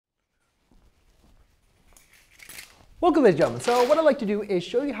Welcome, ladies and gentlemen. So what I'd like to do is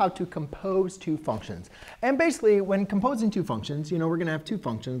show you how to compose two functions. And basically, when composing two functions, we're going to have two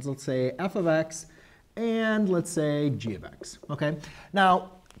functions. Let's say f of x and let's say g of x. Okay.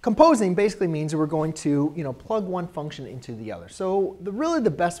 Now, composing basically means that we're going to plug one function into the other. So really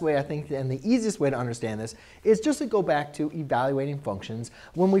the best way, I think, and the easiest way to understand this is just to go back to evaluating functions.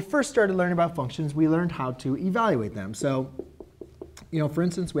 When we first started learning about functions, we learned how to evaluate them. So for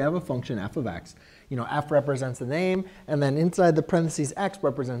instance, we have a function f of x. F represents the name, and then inside the parentheses x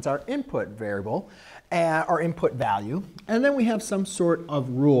represents our input variable, our input value. And then we have some sort of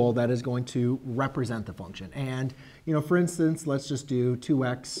rule that is going to represent the function. And for instance, let's just do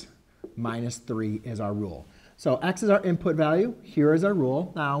 2x minus 3 is our rule. So x is our input value. Here is our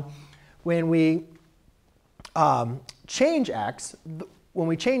rule. Now, when we change x,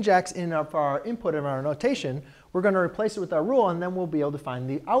 in our input of our notation, we're going to replace it with our rule, and then we'll be able to find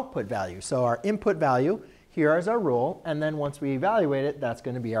the output value. So our input value, here is our rule, and then once we evaluate it, that's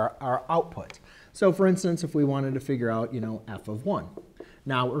going to be our output. So for instance, if we wanted to figure out f of 1.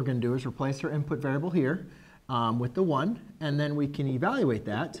 Now what we're going to do is replace our input variable here with the 1, and then we can evaluate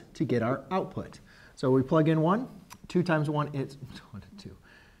that to get our output. So we plug in 1. 2 times 1 is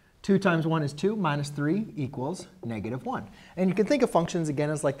 2 times 1 is 2, minus 3 equals negative 1. And you can think of functions, again,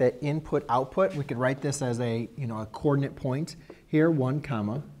 as like the input-output. We could write this as a coordinate point here, 1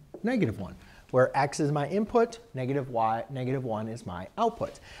 comma negative 1, where x is my input, negative 1 is my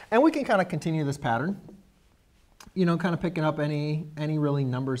output. And we can kind of continue this pattern, kind of picking up any really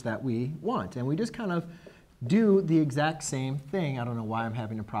numbers that we want. And we just kind of do the exact same thing. I don't know why I'm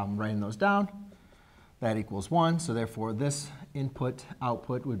having a problem writing those down. That equals 1, so therefore this input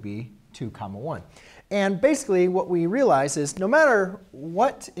output would be 2 comma 1. And basically what we realize is no matter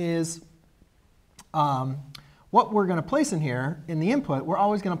what we're going to place in here in the input, we're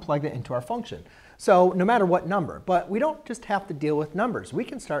always going to plug that into our function. So no matter what number. But we don't just have to deal with numbers. We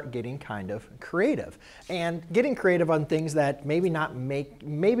can start getting kind of creative. And getting creative on things that maybe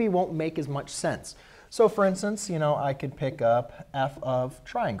won't make as much sense. So for instance, I could pick up f of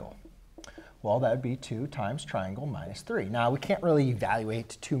triangle. Well, that would be 2 times triangle minus 3. Now, we can't really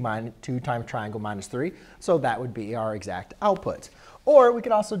evaluate 2 times triangle minus 3, so that would be our exact output. Or we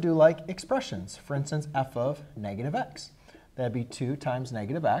could also do like expressions. For instance, f of negative x. That would be 2 times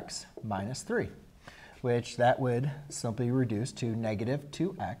negative x minus 3, which that would simply reduce to negative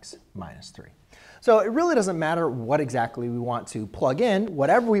 2x minus 3. So it really doesn't matter what exactly we want to plug in.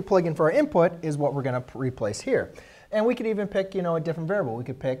 Whatever we plug in for our input is what we're going to replace here. And we could even pick a different variable. We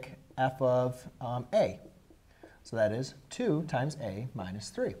could pick f of a. So that is 2 times a minus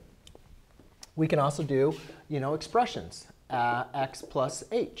 3. We can also do expressions, x plus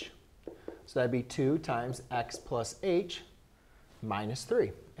h. So that would be 2 times x plus h minus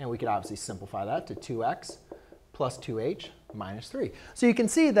 3. And we could obviously simplify that to 2x plus 2h minus 3. So you can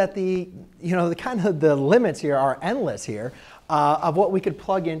see that the limits here are endless here of what we could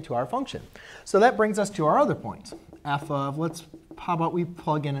plug into our function. So that brings us to our other point. How about we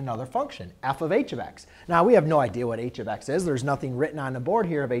plug in another function, f of h of x. Now, we have no idea what h of x is. There's nothing written on the board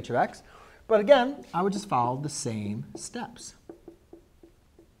here of h of x. But again, I would just follow the same steps.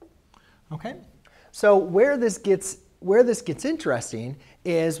 OK? So where this gets interesting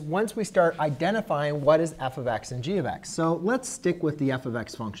is once we start identifying what is f of x and g of x. So let's stick with the f of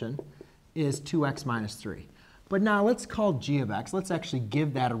x function is 2x minus 3. But now let's call g of x. Let's actually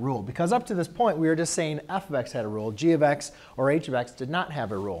give that a rule. Because up to this point, we were just saying f of x had a rule. G of x or h of x did not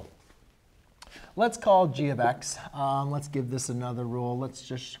have a rule. Let's call g of x. Let's give this another rule. Let's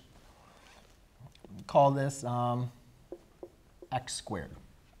just call this x squared.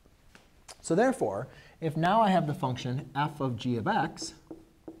 So therefore, if now I have the function f of g of x,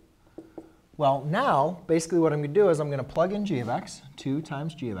 well, now basically what I'm going to do is I'm going to plug in g of x, 2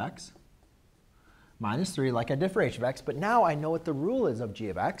 times g of x, minus 3 like I did for h of x, but now I know what the rule is of g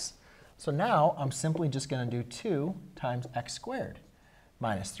of x. So now I'm simply just going to do 2 times x squared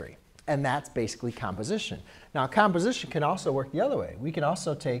minus 3. And that's basically composition. Now composition can also work the other way. We can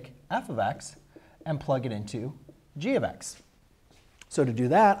also take f of x and plug it into g of x. So to do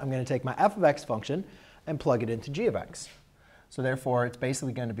that, I'm going to take my f of x function and plug it into g of x. So therefore, it's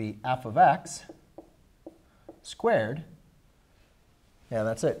basically going to be f of x squared. Yeah,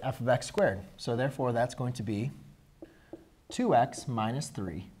 that's it, f of x squared. So therefore, that's going to be 2x minus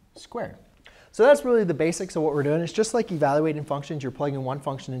 3 squared. So that's really the basics of what we're doing. It's just like evaluating functions. You're plugging one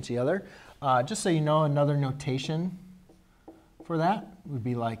function into the other. Just so you know, another notation for that would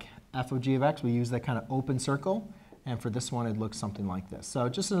be like f of g of x. We use that kind of open circle. And for this one, it looks something like this. So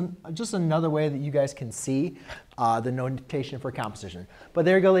just another way that you guys can see the notation for composition. But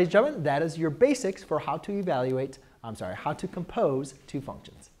there you go, ladies and gentlemen. That is your basics for how to evaluate how to compose two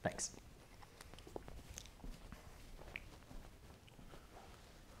functions. Thanks.